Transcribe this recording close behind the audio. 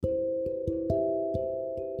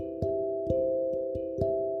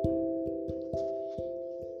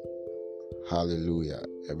Hallelujah.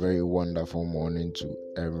 A very wonderful morning to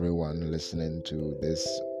everyone listening to this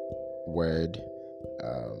word.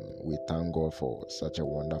 We thank God for such a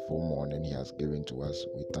wonderful morning He has given to us.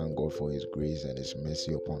 We thank God for His grace and His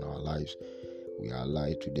mercy upon our lives. We are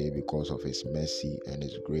alive today because of His mercy and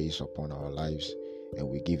His grace upon our lives, and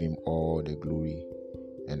we give Him all the glory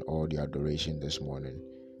and all the adoration this morning.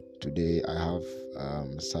 Today I have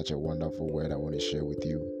such a wonderful word I want to share with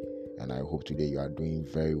you, and I hope today you are doing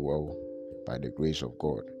very well by the grace of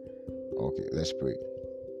God. Okay, let's pray.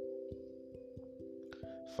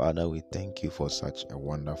 Father, we thank you for such a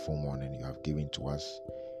wonderful morning you have given to us.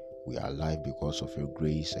 We are alive because of your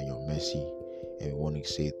grace and your mercy, and we want to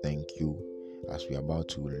say thank you. As we are about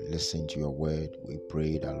to listen to your word, we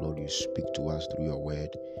pray that, Lord, you speak to us through your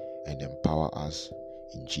word and empower us.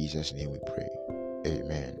 In Jesus' name we pray.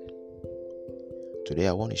 Amen. Today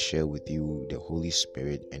I want to share with you the Holy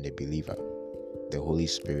Spirit and the believer. The Holy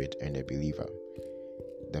Spirit and the believer.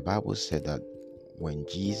 The Bible said that when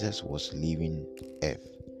Jesus was leaving earth,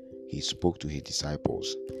 he spoke to his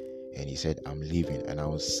disciples and he said, I'm leaving and I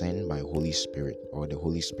will send my Holy Spirit, or the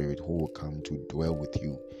Holy Spirit, who will come to dwell with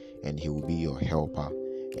you, and he will be your helper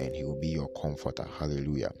and he will be your comforter.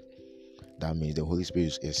 Hallelujah. That means the Holy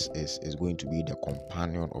Spirit is going to be the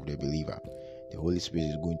companion of the believer. The Holy Spirit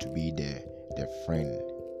is going to be the friend,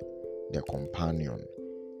 the companion,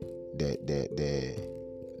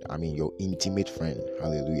 your intimate friend.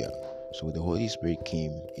 Hallelujah. So the Holy Spirit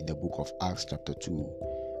came in the book of Acts chapter 2,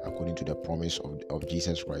 according to the promise of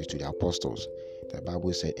Jesus Christ to the apostles. The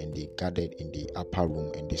Bible said, and they gathered in the upper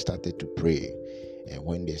room and they started to pray. And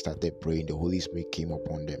when they started praying, the Holy Spirit came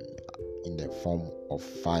upon them in the form of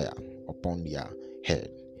fire upon their head.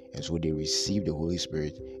 And so they received the Holy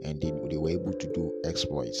Spirit, and they were able to do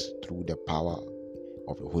exploits through the power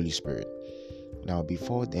of the Holy Spirit. Now,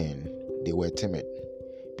 before then, they were timid.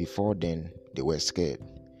 Before then, they were scared.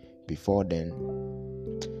 Before then,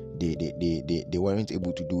 they weren't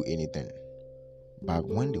able to do anything. But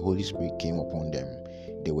when the Holy Spirit came upon them,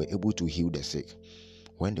 they were able to heal the sick.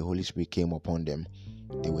 When the Holy Spirit came upon them,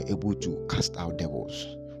 they were able to cast out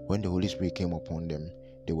devils. When the Holy Spirit came upon them,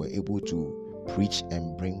 they were able to preach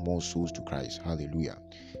and bring more souls to Christ. Hallelujah.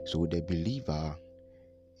 So the believer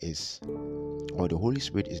the Holy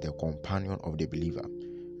Spirit is the companion of the believer.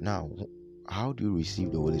 Now, how do you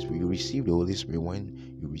receive the Holy Spirit? You receive the Holy Spirit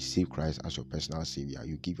when you receive Christ as your personal Savior.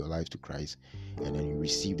 You give your life to Christ, and then you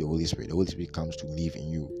receive the Holy Spirit. The Holy Spirit comes to live in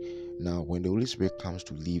you. Now, when the Holy Spirit comes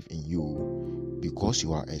to live in you, because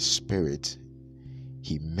you are a spirit,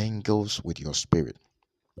 He mingles with your spirit.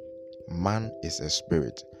 Man is a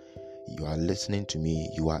spirit. You are listening to me.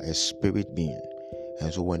 You are a spirit being.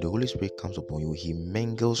 And so when the Holy Spirit comes upon you, He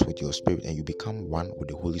mingles with your spirit and you become one with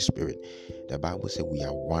the Holy Spirit. The Bible says we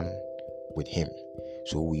are one with Him.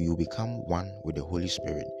 So you become one with the Holy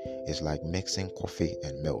Spirit. It's like mixing coffee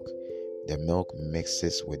and milk. The milk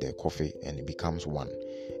mixes with the coffee and it becomes one.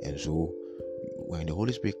 And so when the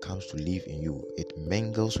Holy Spirit comes to live in you, it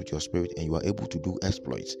mingles with your spirit and you are able to do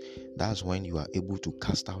exploits. That's when you are able to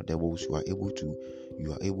cast out devils. You are able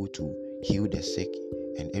to heal the sick,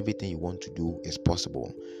 and everything you want to do is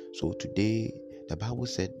possible. So today, the Bible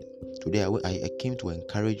said, I came to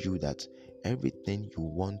encourage you that everything you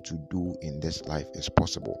want to do in this life is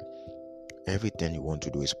possible. Everything you want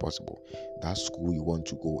to do is possible. That school you want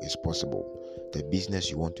to go is possible. The business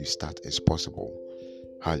you want to start is possible.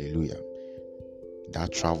 Hallelujah.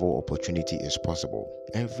 That travel opportunity is possible.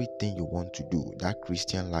 Everything you want to do, that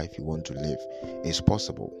Christian life you want to live, is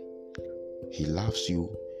possible. He loves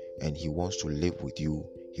you and He wants to live with you.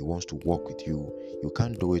 He wants to walk with you. You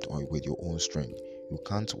can't do it with your own strength. You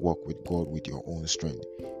can't walk with God with your own strength.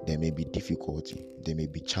 There may be difficulty. There may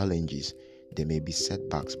be challenges. There may be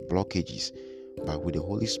setbacks, blockages. But with the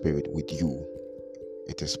Holy Spirit with you,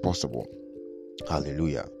 it is possible.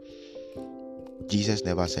 Hallelujah. Jesus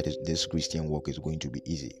never said this Christian walk is going to be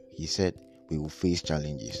easy. He said we will face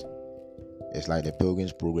challenges. It's like the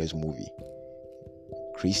Pilgrim's Progress movie.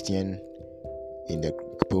 Christian in the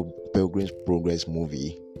Pilgrim's Progress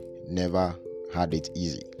movie never had it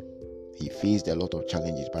easy. He faced a lot of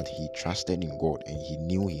challenges, but he trusted in God and he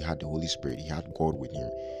knew he had the Holy Spirit. He had God with him.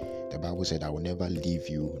 The Bible said, I will never leave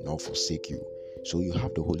you nor forsake you. So you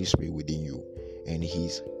have the Holy Spirit within you, and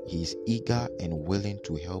He's eager and willing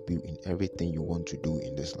to help you in everything you want to do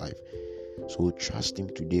in this life. So trust Him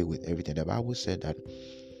today with everything. The Bible said that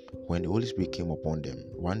when the Holy Spirit came upon them,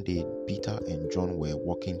 one day Peter and John were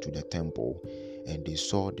walking to the temple and they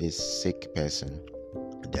saw this sick person,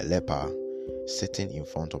 the leper, sitting in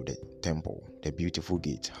front of the temple, the beautiful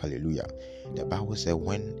gate. Hallelujah. The Bible said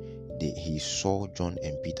when he saw John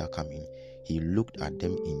and Peter coming, he looked at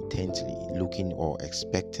them intently, looking or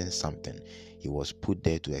expecting something. He was put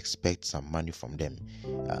there to expect some money from them.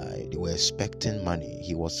 They were expecting money.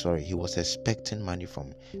 He was expecting money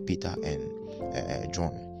from Peter and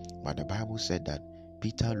John. But the Bible said that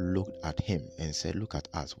Peter looked at him and said, "Look at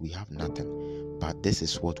us. We have nothing, but this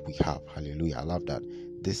is what we have." Hallelujah. I love that.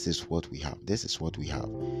 This is what we have. This is what we have.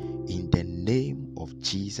 In the name of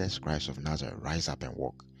Jesus Christ of Nazareth, rise up and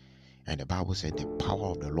walk. And the Bible said the power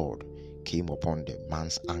of the Lord came upon the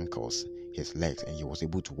man's ankles, his legs, and he was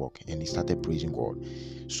able to walk, and he started praising God.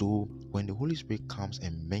 So when the Holy Spirit comes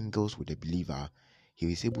and mingles with the believer,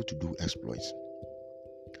 he is able to do exploits.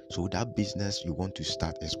 So that business you want to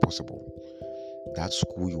start is possible. That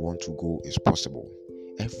school you want to go is possible.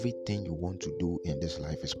 Everything you want to do in this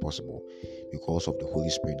life is possible because of the Holy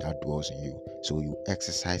Spirit that dwells in you. So you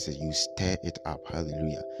exercise it, you stir it up.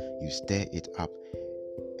 Hallelujah. You stir it up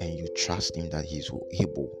and you trust him that he's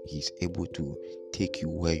able to take you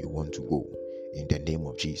where you want to go. In the name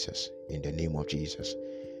of Jesus. In the name of Jesus.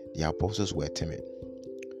 The apostles were timid.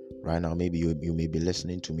 Right now, maybe you may be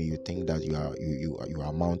listening to me. You think that you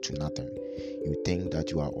amount to nothing. You think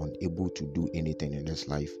that you are unable to do anything in this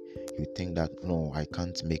life. You think that, no, I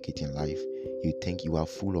can't make it in life. You think you are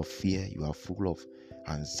full of fear. You are full of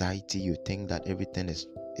anxiety. You think that everything is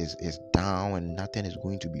down and nothing is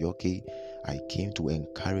going to be okay. I came to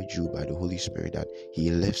encourage you by the Holy Spirit that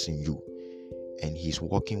he lives in you and he's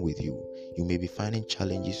walking with you. You may be finding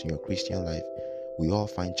challenges in your Christian life. We all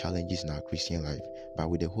find challenges in our Christian life, but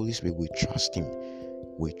with the Holy Spirit, we trust him.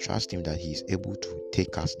 We trust him that he is able to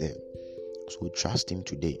take us there. So trust him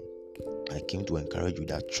today. I came to encourage you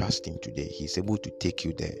that trust him today. He's able to take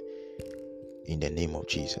you there in the name of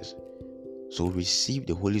Jesus. So receive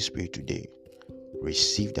the Holy Spirit today.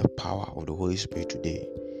 Receive the power of the Holy Spirit today.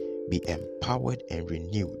 Be empowered and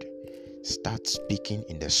renewed. Start speaking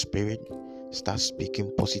in the Spirit. Start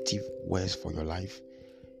speaking positive words for your life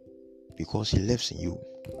because he lives in you.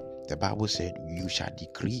 The Bible said, "You shall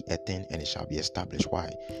decree a thing and it shall be established."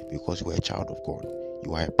 Why? Because you are a child of God.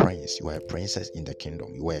 You are a prince. You are a princess in the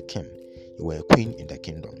kingdom. You are a king. You are a queen in the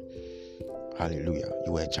kingdom. Hallelujah.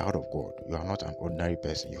 You are a child of God. You are not an ordinary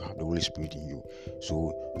person. You have the Holy Spirit in you.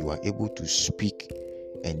 So you are able to speak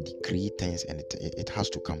and decree things and it has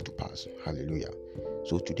to come to pass. Hallelujah.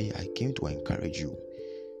 So today I came to encourage you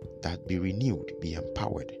that be renewed, be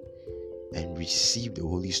empowered, and receive the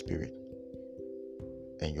Holy Spirit.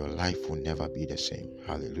 And your life will never be the same.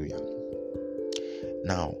 Hallelujah.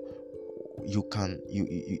 Now, you can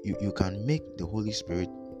make the Holy Spirit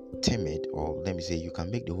timid, or let me say, you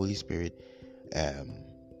can make the Holy Spirit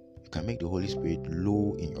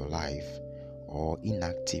low in your life or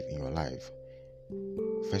inactive in your life.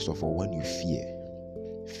 First of all, when you fear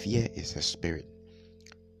is a spirit.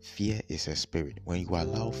 Fear is a spirit. When you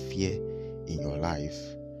allow fear in your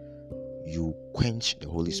life, you quench the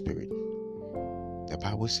Holy Spirit. The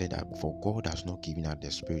Bible said that for God has not given us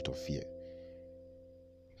the spirit of fear,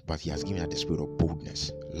 but he has given us the spirit of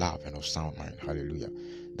boldness, love, and of sound mind. Hallelujah.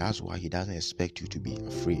 That's why he doesn't expect you to be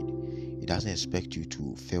afraid. He doesn't expect you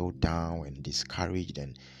to feel down and discouraged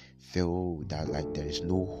and feel that like there is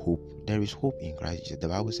no hope. There is hope in Christ Jesus. The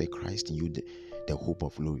Bible says Christ in you, the hope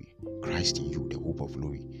of glory. Christ in you, the hope of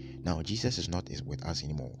glory. Now, Jesus is not with us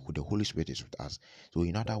anymore. The Holy Spirit is with us. So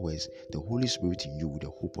in other words, the Holy Spirit in you, the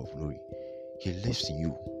hope of glory. He lives in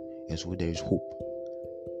you, and so there is hope.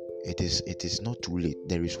 It is not too late.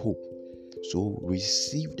 There is hope. So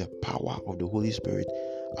receive the power of the Holy Spirit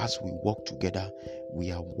as we walk together.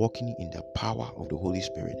 We are walking in the power of the Holy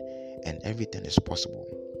Spirit, and everything is possible.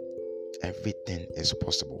 Everything is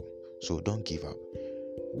possible. So don't give up.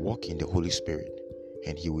 Walk in the Holy Spirit,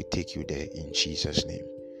 and he will take you there in Jesus' name.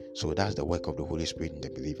 So that's the work of the Holy Spirit in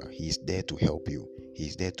the believer. He is there to help you. He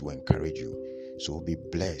is there to encourage you. So be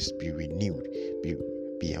blessed, be renewed,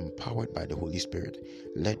 be empowered by the Holy Spirit.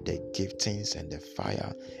 Let the giftings and the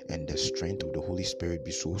fire and the strength of the Holy Spirit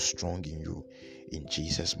be so strong in you. In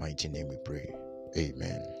Jesus' mighty name we pray.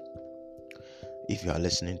 Amen. If you are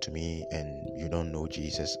listening to me and you don't know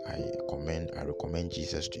Jesus, I recommend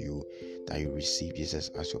Jesus to you, that you receive Jesus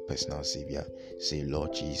as your personal Savior. Say,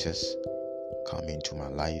 "Lord Jesus, come into my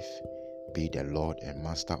life. Be the Lord and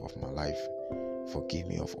Master of my life. Forgive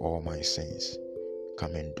me of all my sins.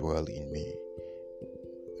 Come and dwell in me.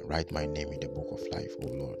 Write my name in the book of life, O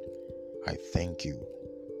Lord. I thank you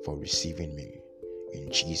for receiving me. In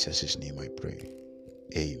Jesus' name I pray.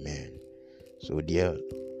 Amen." So dear,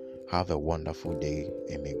 have a wonderful day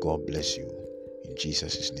and may God bless you. In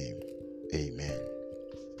Jesus' name, amen.